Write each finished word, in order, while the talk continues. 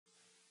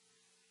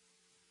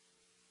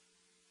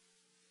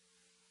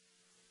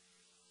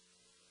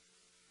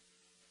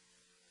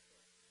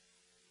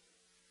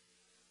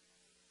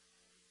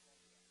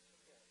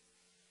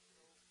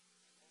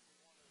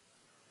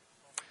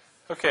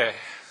Okay,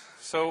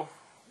 so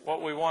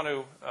what we want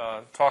to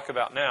talk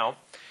about now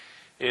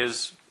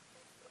is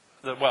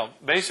that, well,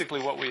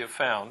 basically what we have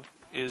found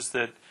is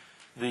that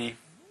the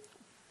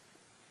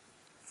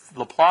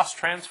Laplace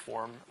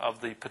transform of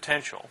the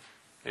potential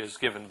is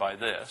given by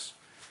this,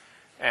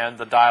 and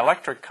the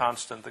dielectric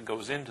constant that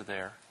goes into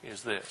there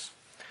is this.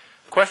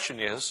 The question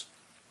is,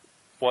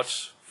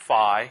 what's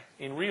phi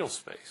in real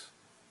space?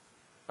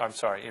 I'm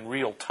sorry, in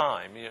real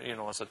time,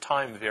 as a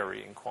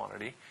time-varying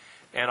quantity.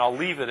 And I'll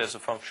leave it as a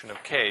function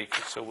of k,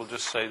 so we'll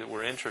just say that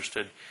we're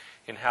interested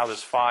in how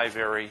does phi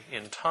vary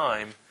in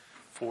time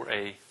for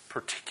a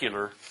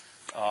particular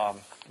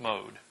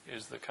mode,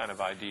 is the kind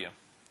of idea,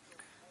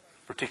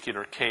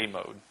 particular k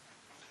mode.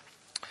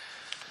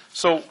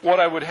 So what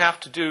I would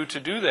have to do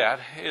that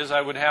is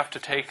I would have to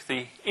take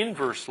the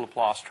inverse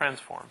Laplace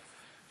transform.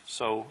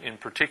 So in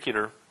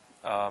particular,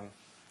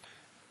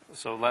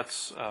 so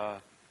let's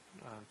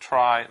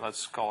try,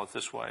 let's call it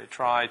this way,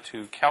 try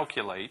to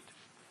calculate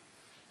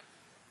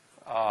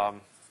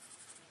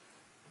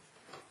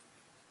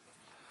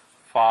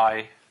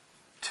phi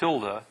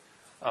tilde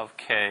of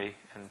k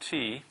and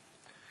t,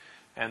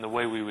 and the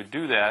way we would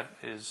do that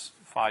is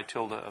phi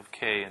tilde of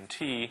k and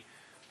t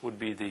would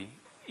be the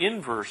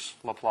inverse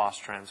Laplace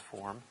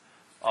transform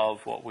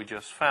of what we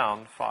just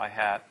found, phi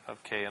hat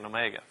of k and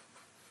omega.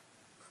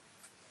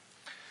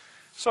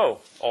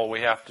 So all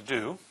we have to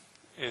do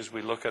is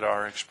we look at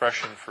our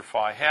expression for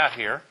phi hat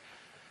here,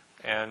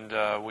 and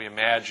we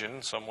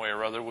imagine some way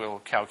or other we'll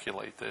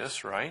calculate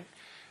this, right?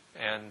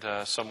 And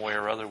some way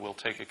or other we'll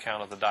take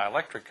account of the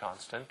dielectric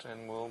constant,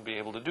 and we'll be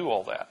able to do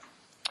all that.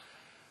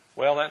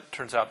 Well, that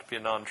turns out to be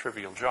a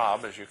non-trivial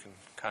job, as you can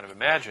kind of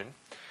imagine.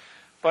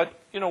 But,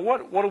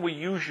 what do we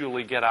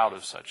usually get out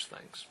of such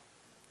things?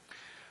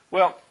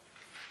 Well,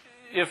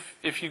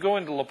 if you go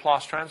into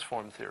Laplace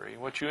transform theory,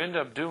 what you end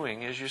up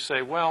doing is you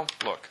say, well,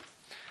 look,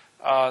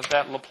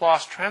 that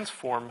Laplace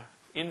transform,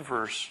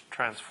 inverse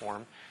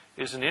transform,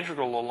 is an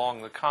integral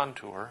along the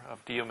contour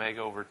of d omega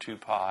over 2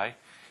 pi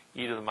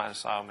e to the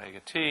minus I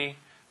omega t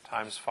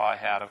times phi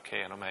hat of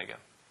k and omega.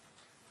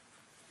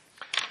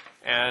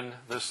 And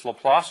this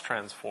Laplace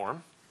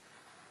transform,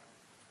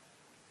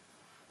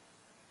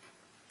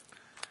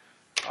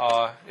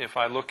 if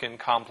I look in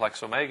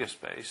complex omega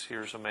space,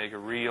 here's omega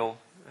real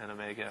and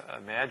omega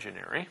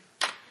imaginary,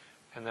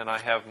 and then I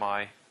have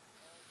my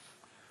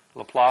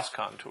Laplace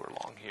contour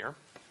along here.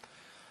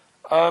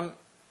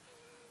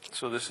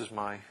 So this is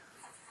my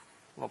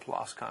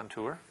Laplace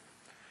contour.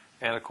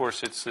 And of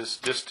course it's this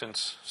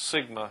distance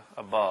sigma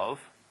above.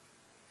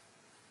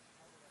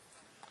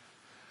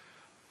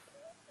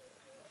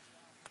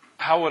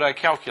 How would I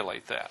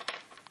calculate that?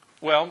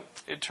 Well,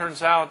 it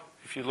turns out,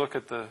 if you look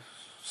at the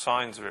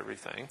signs of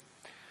everything,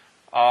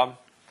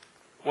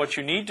 what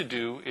you need to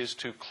do is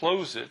to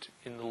close it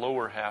in the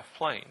lower half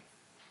plane.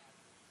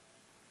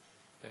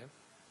 Okay?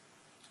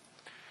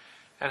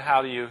 And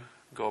how do you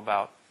go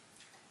about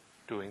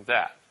doing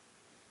that?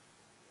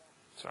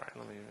 Sorry,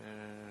 let me,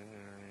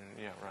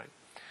 yeah, right.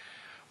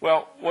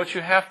 Well, what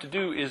you have to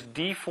do is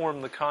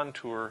deform the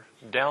contour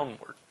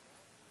downward,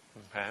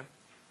 okay?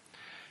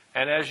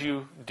 And as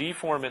you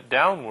deform it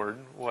downward,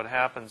 what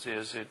happens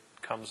is it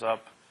comes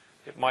up,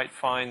 it might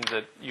find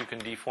that you can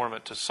deform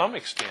it to some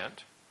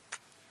extent,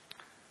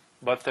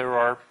 but there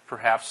are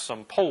perhaps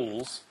some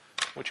poles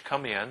which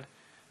come in,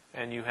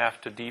 and you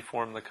have to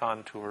deform the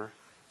contour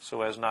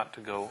so as not to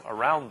go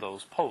around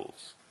those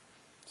poles.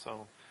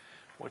 So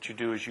what you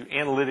do is you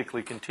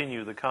analytically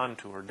continue the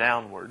contour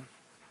downward.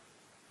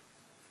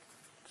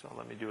 So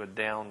let me do a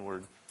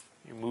downward.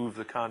 You move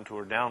the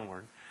contour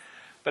downward.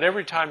 But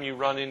every time you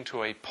run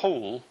into a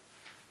pole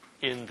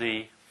in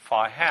the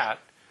phi hat,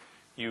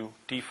 you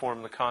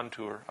deform the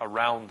contour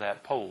around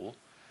that pole,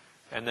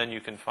 and then you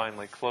can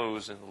finally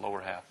close in the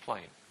lower half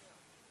plane.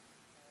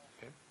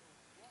 Okay.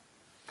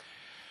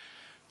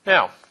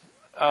 Now,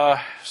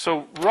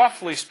 so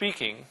roughly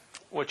speaking,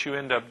 what you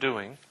end up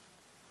doing,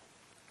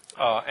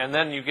 and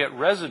then you get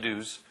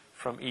residues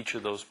from each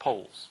of those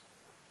poles.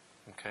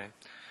 Okay,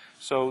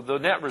 so the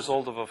net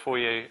result of a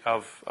Fourier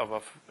of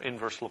a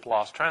inverse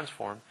Laplace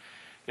transform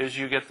is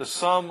you get the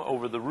sum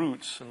over the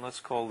roots, and let's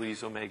call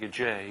these omega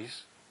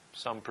j's,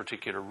 some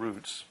particular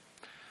roots,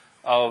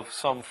 of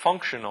some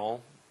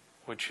functional,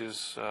 which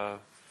is,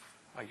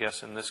 I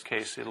guess in this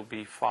case it'll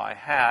be phi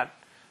hat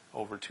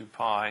over 2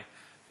 pi,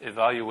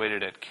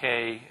 evaluated at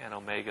k and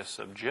omega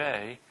sub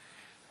j,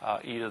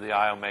 e to the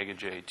I omega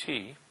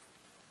jt.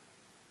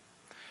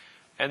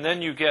 And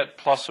then you get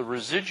plus a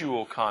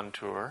residual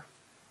contour,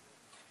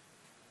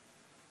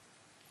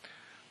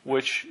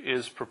 which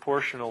is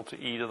proportional to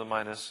e to the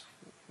minus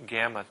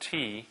gamma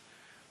t,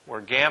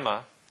 where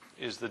gamma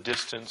is the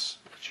distance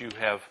that you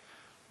have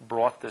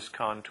brought this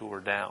contour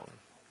down.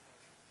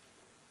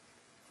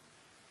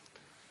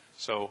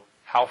 So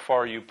how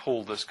far you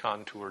pull this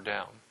contour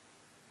down.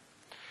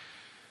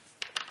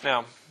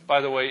 Now,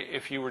 by the way,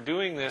 if you were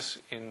doing this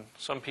in,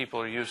 some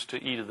people are used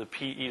to e to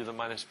the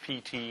minus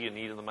pt and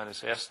e to the minus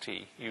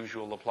st,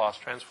 usual Laplace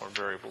transform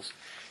variables.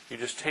 you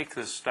just take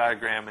this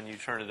diagram and you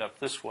turn it up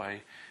this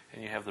way,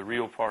 and you have the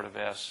real part of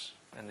S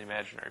and the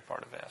imaginary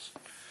part of S.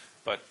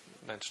 But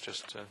that's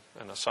just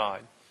an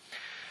aside.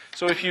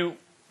 So if you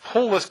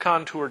pull this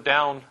contour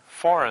down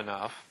far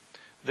enough,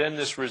 then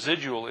this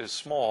residual is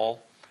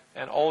small,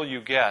 and all you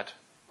get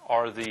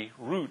are the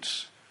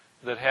roots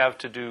that have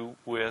to do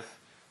with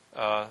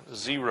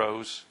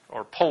zeros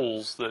or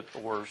poles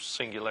or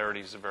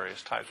singularities of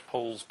various types,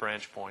 poles,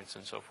 branch points,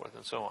 and so forth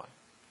and so on.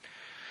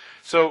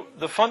 So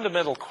the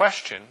fundamental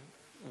question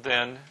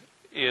then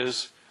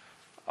is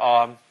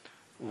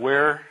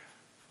where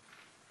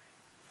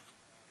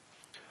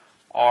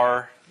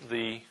are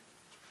the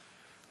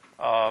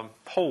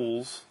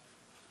poles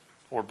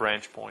or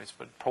branch points,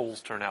 but poles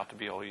turn out to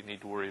be all you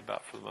need to worry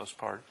about for the most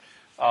part,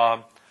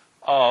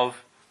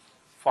 of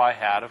phi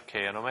hat of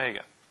k and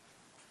omega,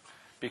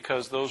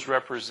 because those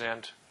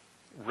represent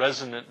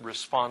resonant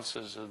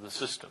responses of the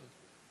system.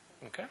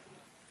 Okay?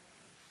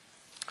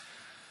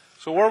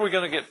 So where are we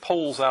going to get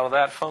poles out of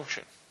that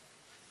function?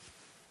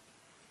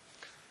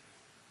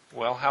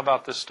 Well, how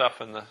about this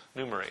stuff in the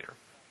numerator?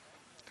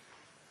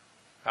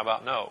 How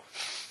about no?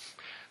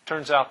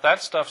 Turns out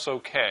that stuff's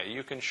okay.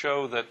 You can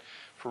show that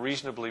for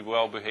reasonably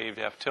well-behaved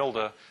f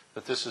tilde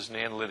that this is an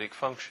analytic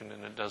function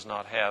and it does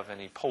not have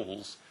any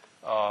poles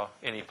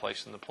any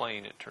place in the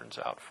plane, it turns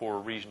out, for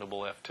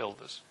reasonable f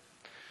tildes.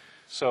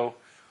 So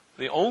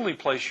the only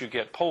place you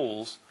get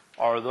poles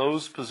are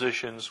those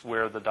positions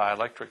where the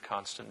dielectric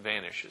constant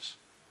vanishes.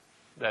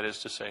 That is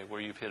to say, where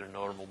you've hit a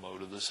normal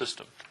mode of the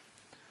system.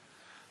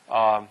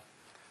 And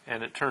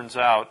it turns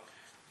out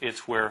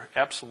it's where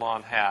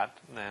epsilon hat,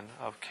 then,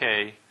 of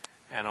k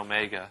and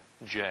omega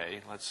j,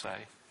 let's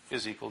say,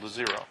 is equal to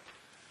 0.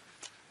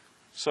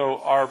 So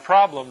our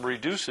problem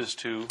reduces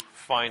to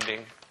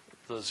finding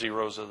the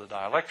zeros of the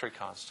dielectric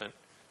constant,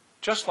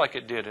 just like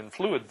it did in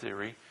fluid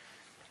theory.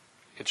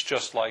 It's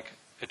just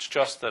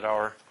that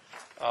our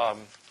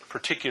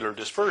particular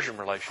dispersion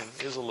relation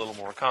is a little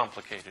more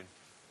complicated.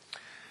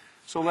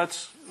 So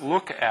let's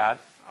look at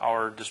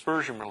our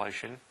dispersion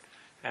relation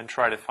and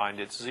try to find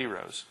its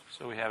zeros.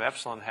 So we have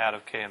epsilon hat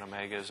of k and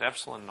omega is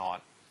epsilon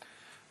naught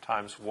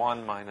times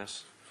 1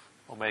 minus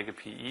omega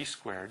p e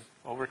squared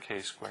over k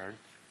squared,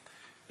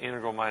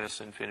 integral minus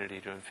infinity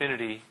to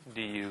infinity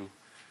du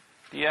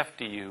df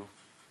du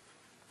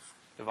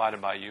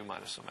divided by u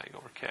minus omega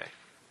over k.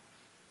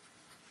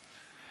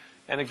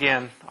 And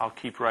again, I'll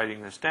keep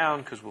writing this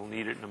down because we'll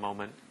need it in a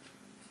moment.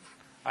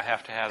 I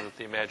have to have that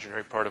the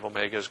imaginary part of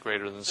omega is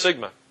greater than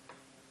sigma.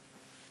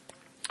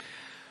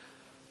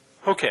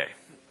 Okay.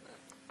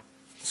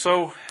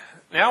 So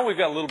now we've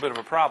got a little bit of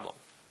a problem.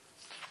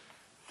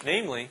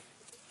 Namely,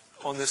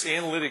 on this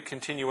analytic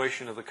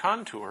continuation of the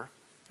contour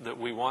that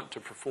we want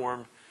to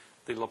perform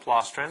the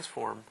Laplace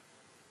transform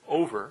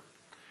over,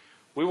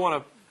 we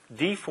want to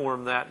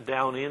deform that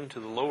down into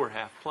the lower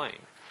half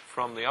plane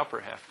from the upper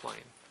half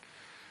plane.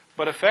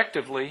 But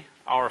effectively,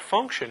 our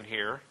function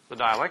here, the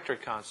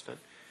dielectric constant,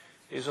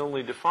 is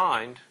only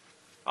defined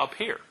up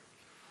here,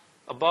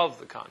 above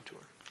the contour.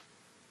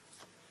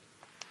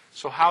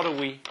 So how do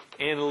we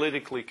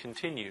analytically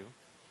continue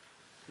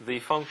the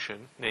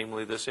function,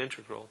 namely this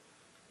integral,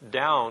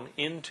 down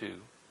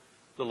into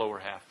the lower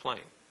half plane?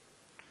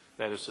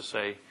 That is to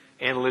say,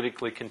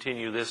 analytically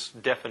continue this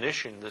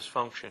definition, this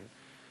function,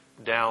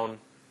 down,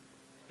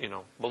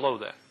 below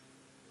that.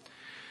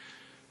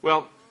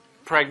 Well,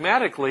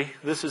 pragmatically,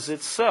 this is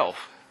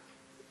itself,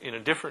 in a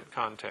different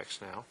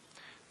context now,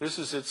 this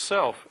is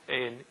itself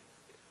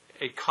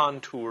a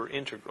contour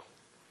integral.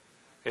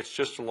 It's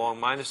just along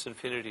minus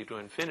infinity to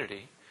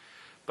infinity.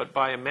 But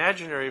by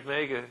imaginary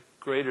omega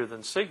greater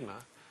than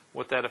sigma,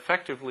 what that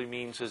effectively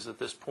means is that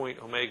this point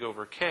omega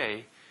over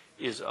k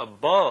is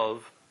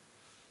above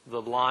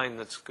the line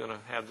that's going to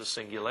have the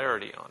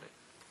singularity on it.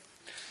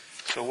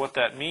 So what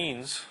that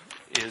means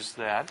is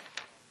that,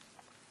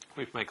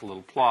 we make a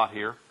little plot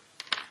here,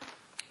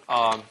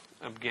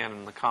 again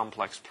in the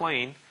complex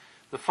plane,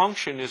 the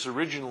function is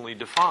originally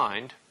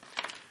defined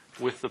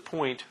with the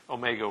point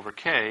omega over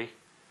k.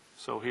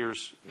 So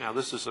now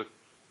this is an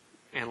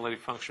analytic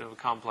function of a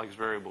complex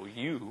variable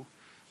u.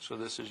 So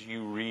this is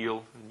u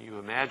real and u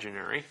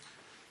imaginary.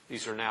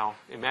 These are now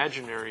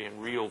imaginary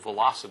and real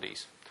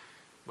velocities.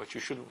 But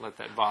you shouldn't let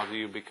that bother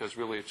you because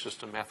really it's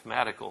just a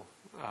mathematical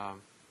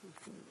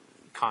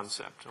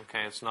concept.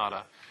 Okay, it's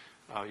not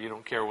you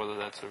don't care whether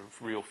that's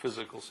a real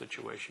physical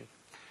situation.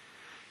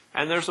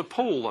 And there's a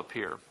pole up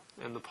here.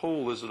 And the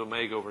pole is at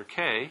omega over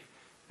k.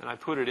 And I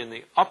put it in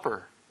the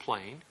upper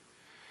plane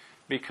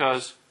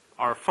because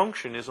our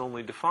function is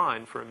only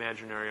defined for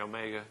imaginary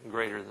omega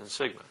greater than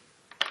sigma.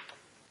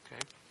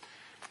 Okay?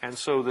 And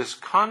so this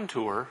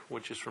contour,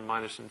 which is from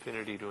minus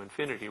infinity to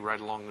infinity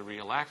right along the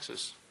real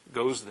axis,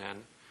 goes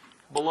then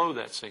below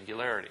that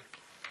singularity.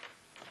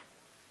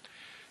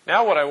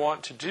 Now what I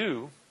want to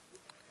do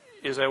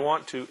is I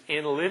want to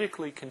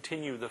analytically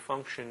continue the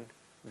function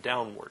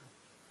downward.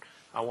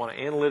 I want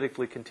to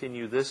analytically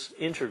continue this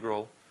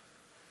integral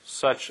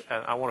such,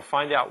 and I want to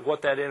find out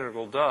what that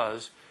integral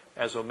does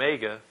as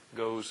omega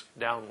goes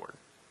downward.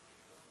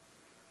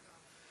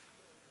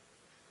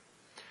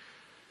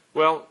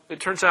 Well, it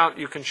turns out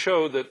you can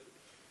show that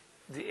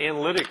the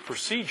analytic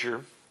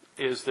procedure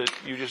is that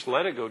you just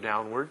let it go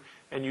downward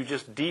and you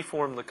just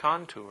deform the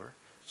contour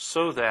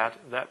so that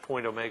that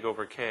point omega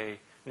over k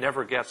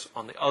never gets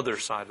on the other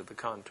side of the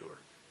contour.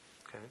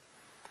 Okay?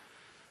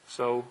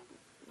 So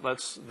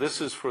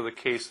this is for the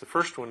case, the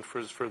first one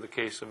is for the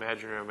case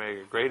imaginary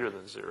omega greater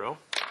than 0.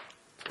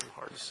 It's a little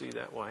hard to see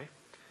that way.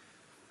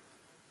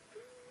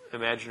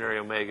 Imaginary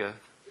omega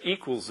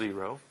equals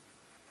 0.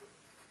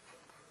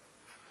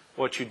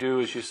 What you do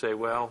is you say,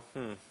 well,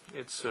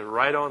 it's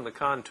right on the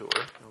contour,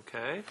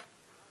 okay?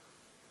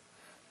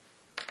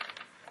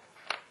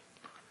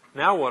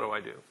 Now what do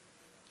I do?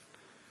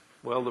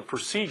 Well, the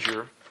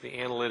procedure, the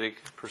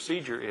analytic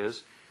procedure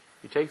is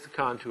you take the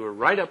contour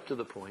right up to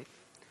the point,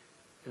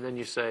 and then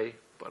you say,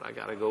 but I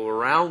got to go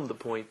around the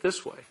point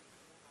this way.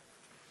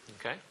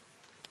 Okay?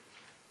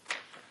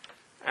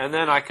 And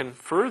then I can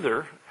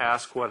further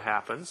ask what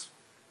happens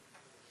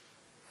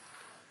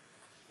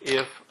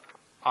if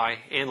I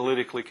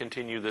analytically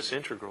continue this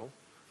integral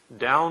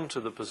down to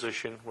the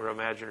position where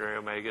imaginary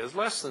omega is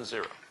less than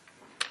 0.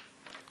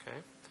 Okay?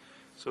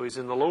 So he's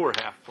in the lower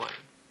half plane.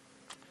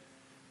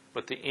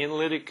 But the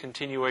analytic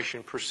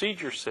continuation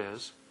procedure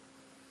says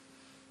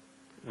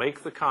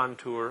make the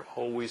contour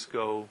always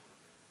go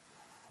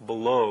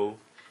below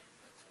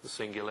the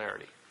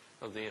singularity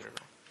of the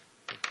integral.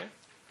 Okay?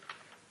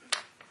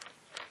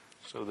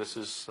 So this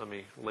is, let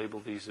me label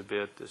these a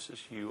bit. This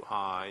is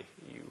ui,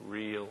 u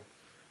real,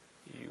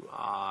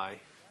 ui,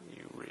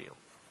 u real.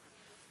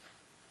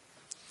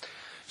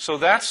 So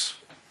that's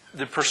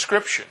the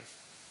prescription.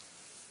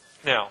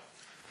 Now,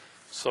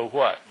 so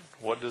what?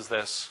 What does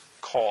this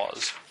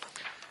cause?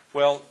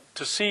 Well,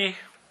 to see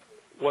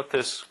what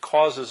this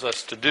causes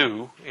us to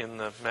do in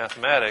the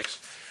mathematics,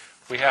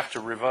 we have to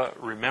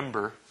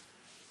remember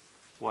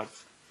what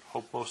I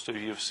hope most of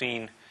you have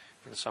seen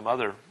in some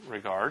other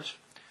regards,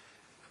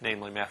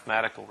 namely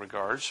mathematical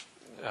regards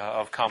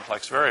of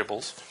complex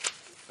variables,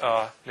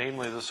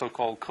 namely the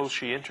so-called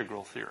Cauchy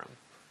integral theorem.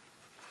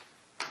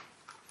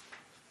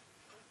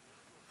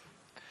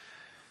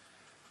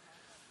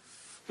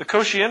 The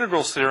Cauchy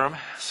integral theorem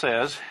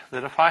says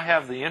that if I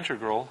have the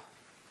integral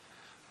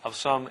of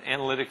some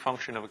analytic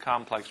function of a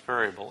complex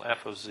variable,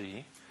 f of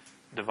z,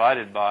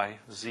 divided by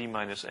z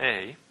minus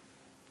a,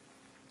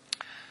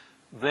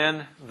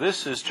 then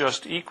this is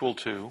just equal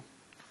to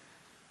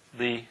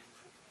the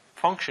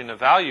function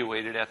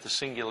evaluated at the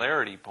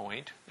singularity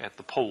point, at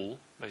the pole,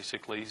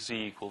 basically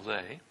z equals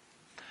a,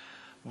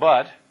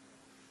 but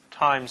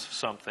times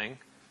something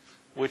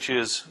which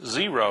is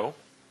 0.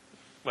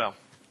 Well,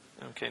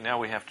 okay, now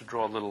we have to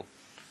draw a little.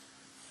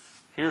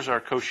 Here's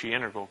our Cauchy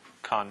integral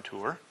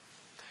contour.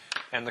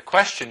 And the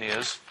question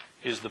is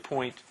the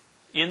point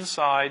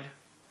inside,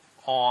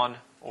 on,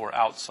 or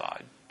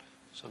outside?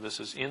 So this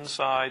is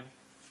inside,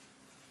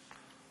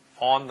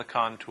 on the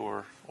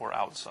contour, or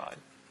outside.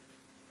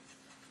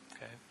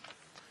 Okay.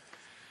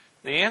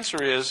 The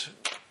answer is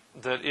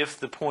that if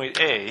the point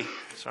A,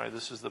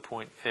 this is the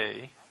point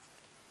A,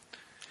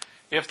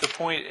 if the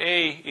point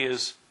A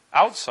is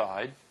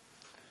outside,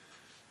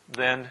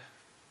 then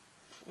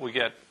we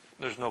get,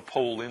 there's no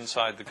pole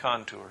inside the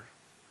contour,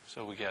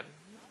 so we get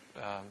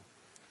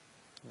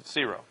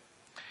 0.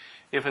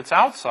 If it's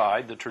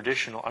outside, the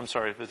traditional,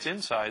 if it's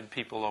inside,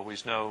 people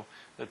always know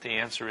that the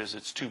answer is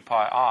it's 2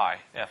 pi I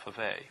f of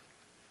a.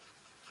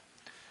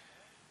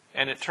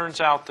 And it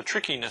turns out the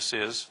trickiness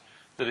is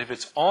that if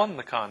it's on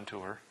the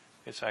contour,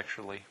 it's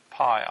actually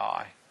pi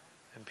I,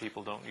 and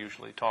people don't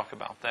usually talk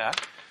about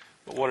that.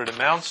 But what it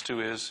amounts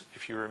to is,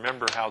 if you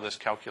remember how this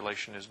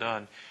calculation is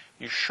done,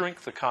 you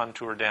shrink the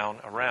contour down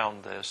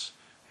around this,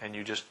 and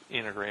you just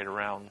integrate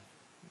around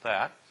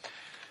that.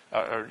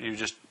 Or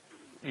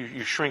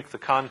you shrink the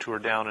contour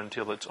down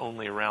until it's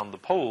only around the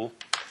pole,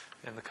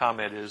 and the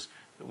comment is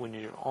that when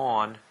you're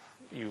on,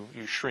 you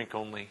shrink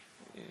only,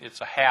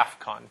 it's a half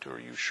contour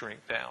you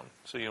shrink down.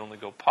 So you only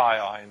go pi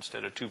I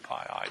instead of 2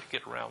 pi I to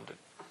get around it.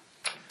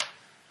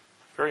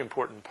 Very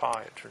important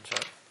pi, it turns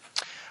out.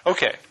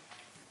 Okay,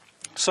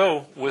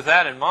 so with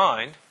that in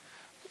mind,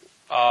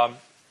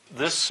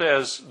 this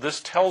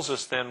tells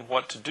us then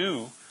what to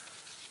do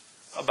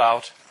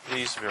about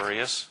these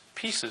various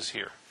pieces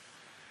here.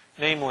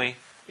 Namely,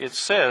 it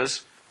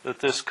says that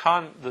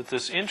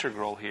this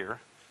integral here,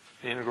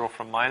 the integral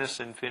from minus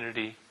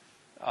infinity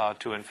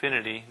to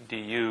infinity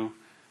du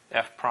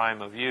f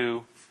prime of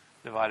u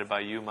divided by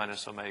u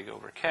minus omega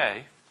over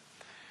k,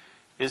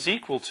 is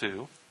equal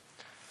to,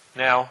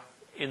 now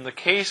in the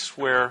case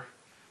where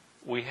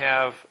we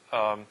have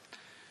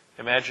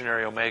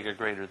imaginary omega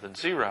greater than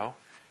 0,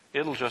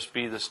 it'll just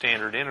be the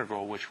standard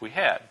integral which we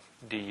had,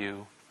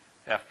 du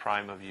f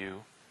prime of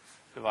u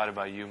divided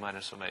by u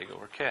minus omega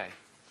over k,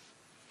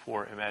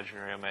 for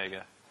imaginary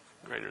omega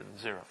greater than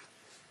 0.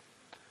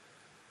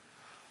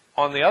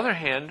 On the other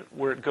hand,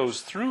 where it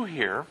goes through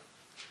here,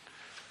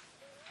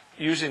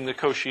 using the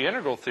Cauchy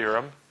integral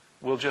theorem,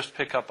 we'll just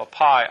pick up a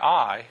pi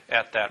I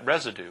at that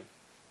residue.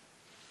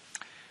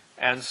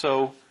 And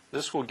so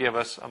this will give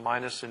us a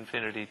minus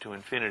infinity to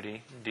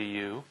infinity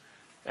du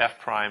f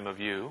prime of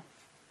u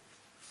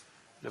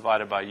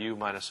divided by u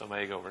minus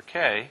omega over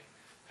k,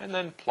 and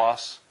then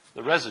plus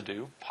the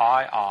residue,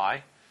 pi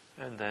I,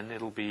 and then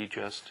it'll be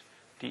just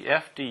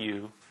df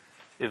du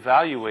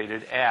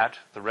evaluated at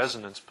the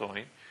resonance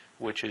point,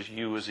 which is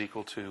u is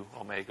equal to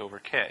omega over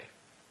k,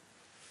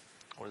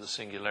 or the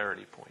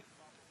singularity point.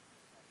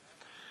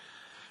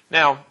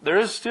 Now, there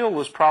is still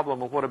this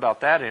problem of what about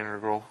that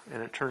integral,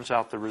 and it turns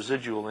out the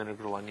residual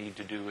integral I need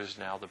to do is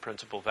now the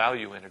principal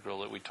value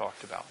integral that we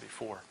talked about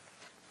before.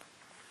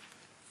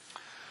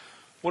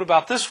 What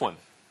about this one?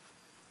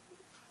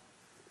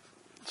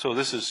 So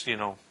this is,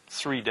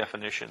 3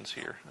 definitions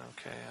here.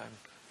 Okay,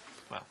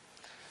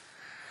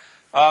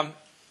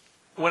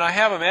 when I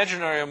have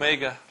imaginary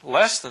omega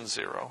less than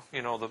 0,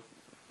 the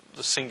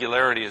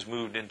singularity is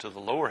moved into the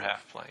lower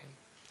half plane,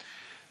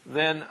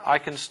 then I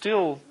can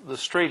still, the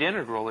straight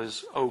integral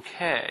is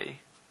OK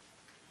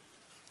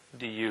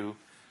du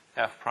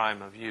f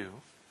prime of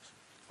u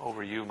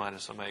over u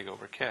minus omega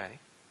over k.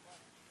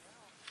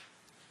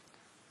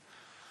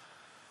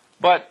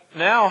 But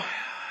now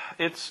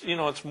it's,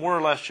 it's more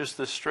or less just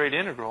this straight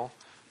integral,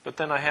 but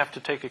then I have to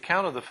take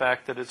account of the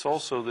fact that it's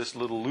also this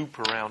little loop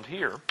around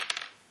here.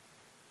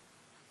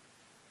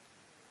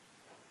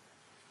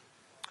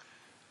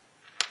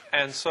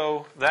 And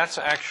so that's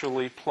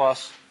actually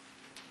plus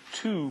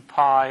 2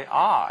 pi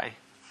I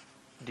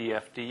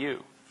df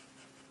du,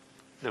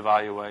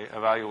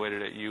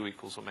 evaluated at u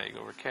equals omega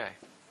over k.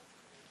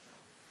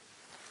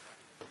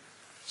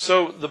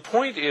 So the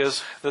point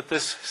is that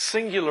this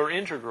singular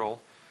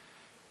integral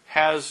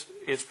has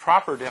its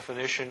proper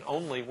definition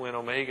only when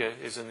omega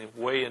is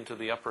way into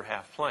the upper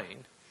half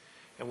plane,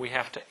 and we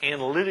have to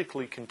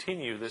analytically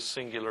continue this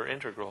singular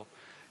integral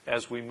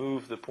as we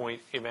move the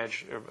point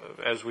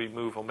as we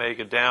move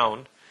omega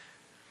down,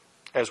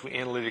 as we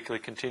analytically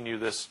continue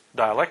this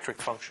dielectric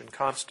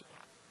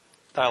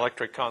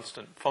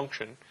constant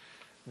function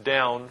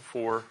down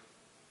for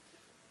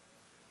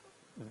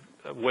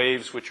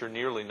waves which are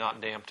nearly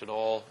not damped at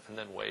all, and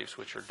then waves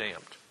which are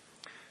damped.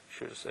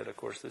 Should have said, of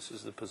course, this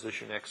is the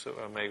position x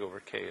omega over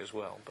k as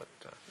well, but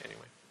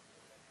anyway.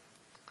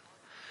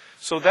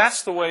 So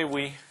that's the way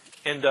we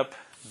end up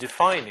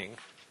defining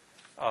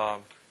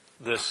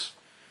this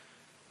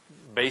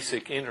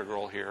basic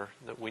integral here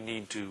that we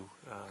need to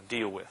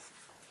deal with.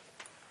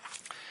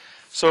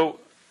 So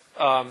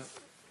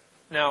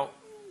now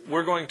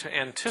we're going to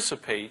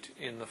anticipate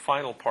in the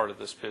final part of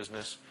this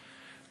business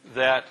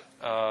that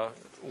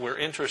we're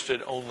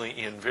interested only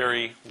in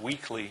very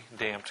weakly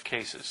damped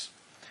cases.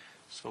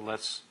 So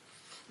let's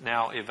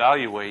now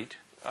evaluate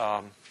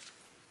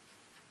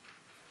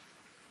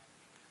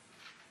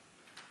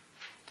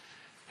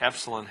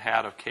epsilon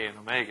hat of k and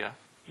omega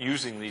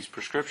using these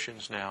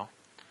prescriptions now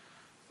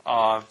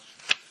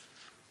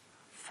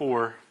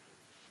for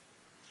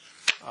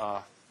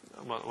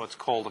what's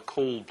called a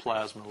cold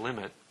plasma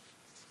limit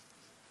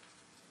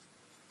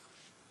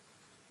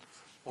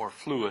or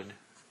fluid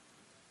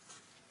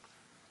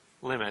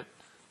limit,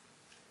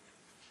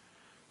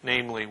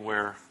 namely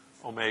where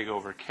omega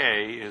over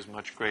k is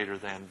much greater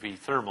than V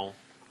thermal,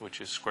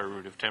 which is square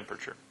root of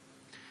temperature.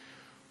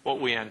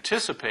 What we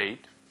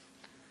anticipate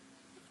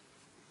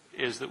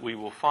is that we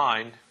will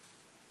find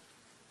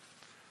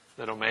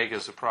that omega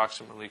is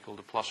approximately equal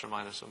to plus or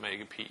minus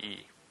omega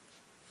PE.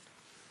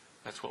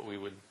 That's what we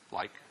would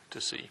like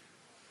to see.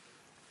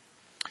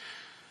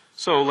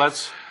 So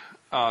let's,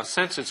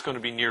 since it's going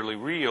to be nearly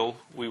real,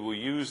 we will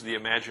use the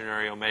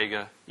imaginary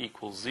omega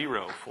equals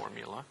 0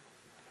 formula.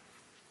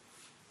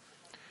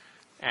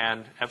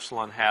 And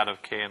epsilon hat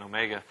of k and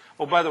omega.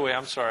 Oh, by the way,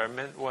 I'm sorry,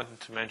 wanted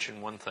to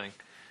mention one thing.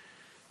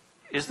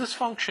 Is this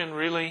function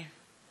really,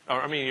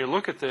 you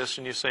look at this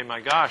and you say, my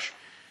gosh,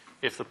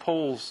 if the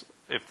poles,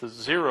 if the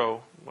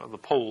zero, well, the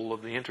pole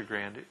of the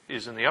integrand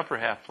is in the upper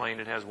half plane,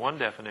 it has one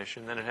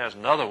definition, then it has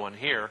another one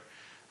here,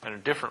 and a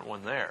different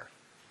one there.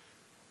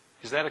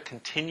 Is that a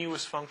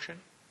continuous function?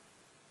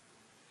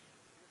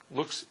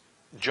 Looks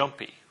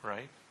jumpy,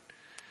 right?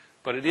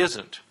 But it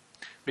isn't.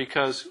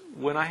 Because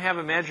when I have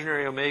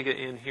imaginary omega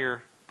in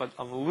here, but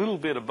a little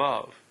bit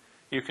above,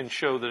 you can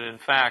show that, in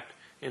fact,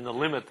 in the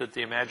limit that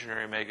the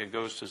imaginary omega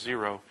goes to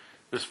 0,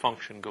 this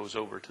function goes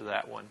over to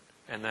that one,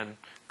 and then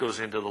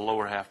goes into the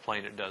lower half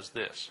plane, it does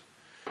this.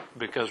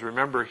 Because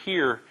remember,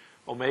 here,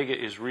 omega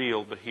is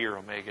real, but here,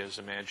 omega is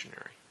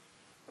imaginary.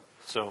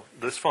 So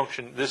this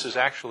function, this is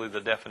actually the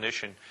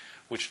definition,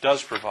 which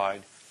does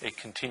provide a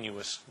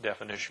continuous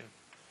definition.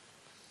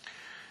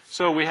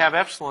 So we have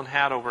epsilon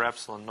hat over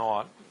epsilon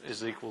naught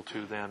is equal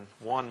to then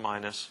 1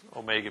 minus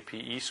omega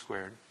PE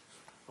squared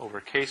over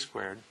k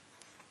squared,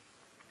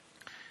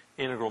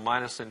 integral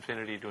minus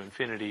infinity to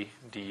infinity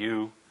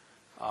du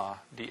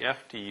df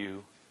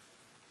du,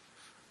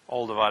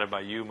 all divided by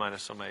u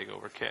minus omega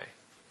over k.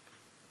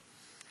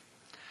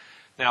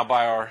 Now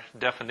by our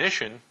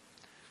definition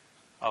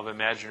of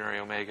imaginary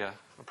omega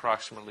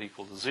approximately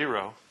equal to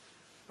 0,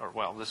 or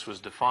well, this was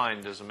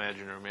defined as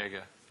imaginary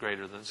omega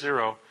greater than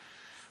 0,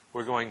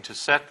 we're going to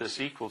set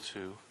this equal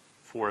to,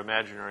 for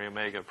imaginary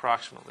omega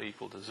approximately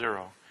equal to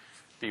 0,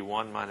 be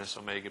 1 minus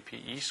omega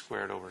PE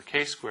squared over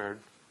K squared.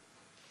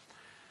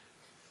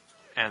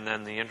 And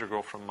then the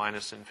integral from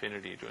minus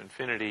infinity to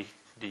infinity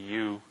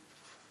du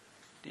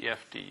df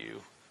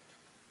du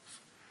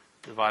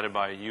divided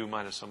by u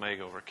minus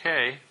omega over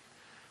K.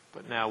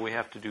 But now we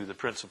have to do the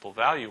principal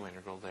value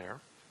integral there.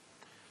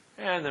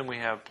 And then we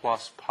have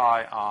plus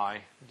pi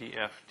I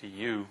df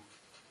du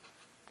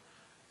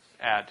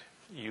at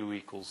u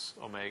equals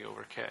omega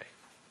over K.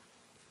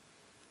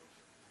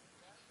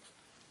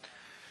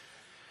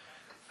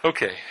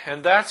 Okay,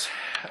 and that's,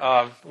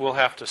 we'll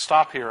have to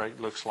stop here,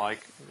 it looks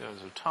like,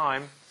 because of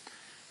time.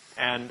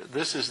 And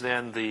this is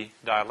then the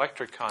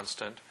dielectric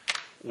constant,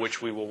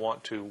 which we will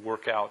want to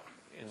work out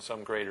in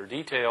some greater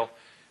detail,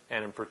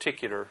 and in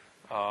particular,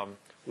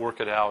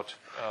 work it out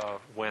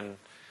when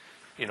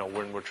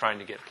we're trying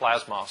to get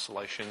plasma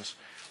oscillations.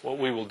 What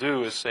we will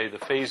do is say the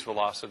phase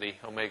velocity,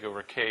 omega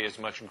over K, is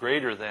much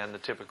greater than the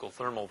typical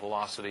thermal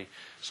velocity,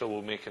 so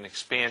we'll make an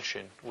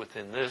expansion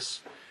within this,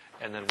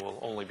 and then we'll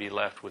only be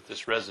left with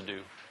this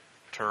residue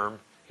term,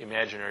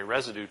 imaginary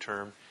residue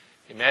term.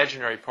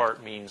 Imaginary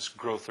part means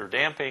growth or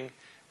damping,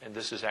 and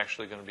this is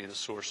actually going to be the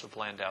source of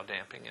Landau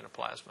damping in a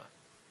plasma.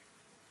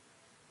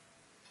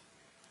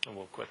 And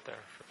we'll quit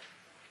there.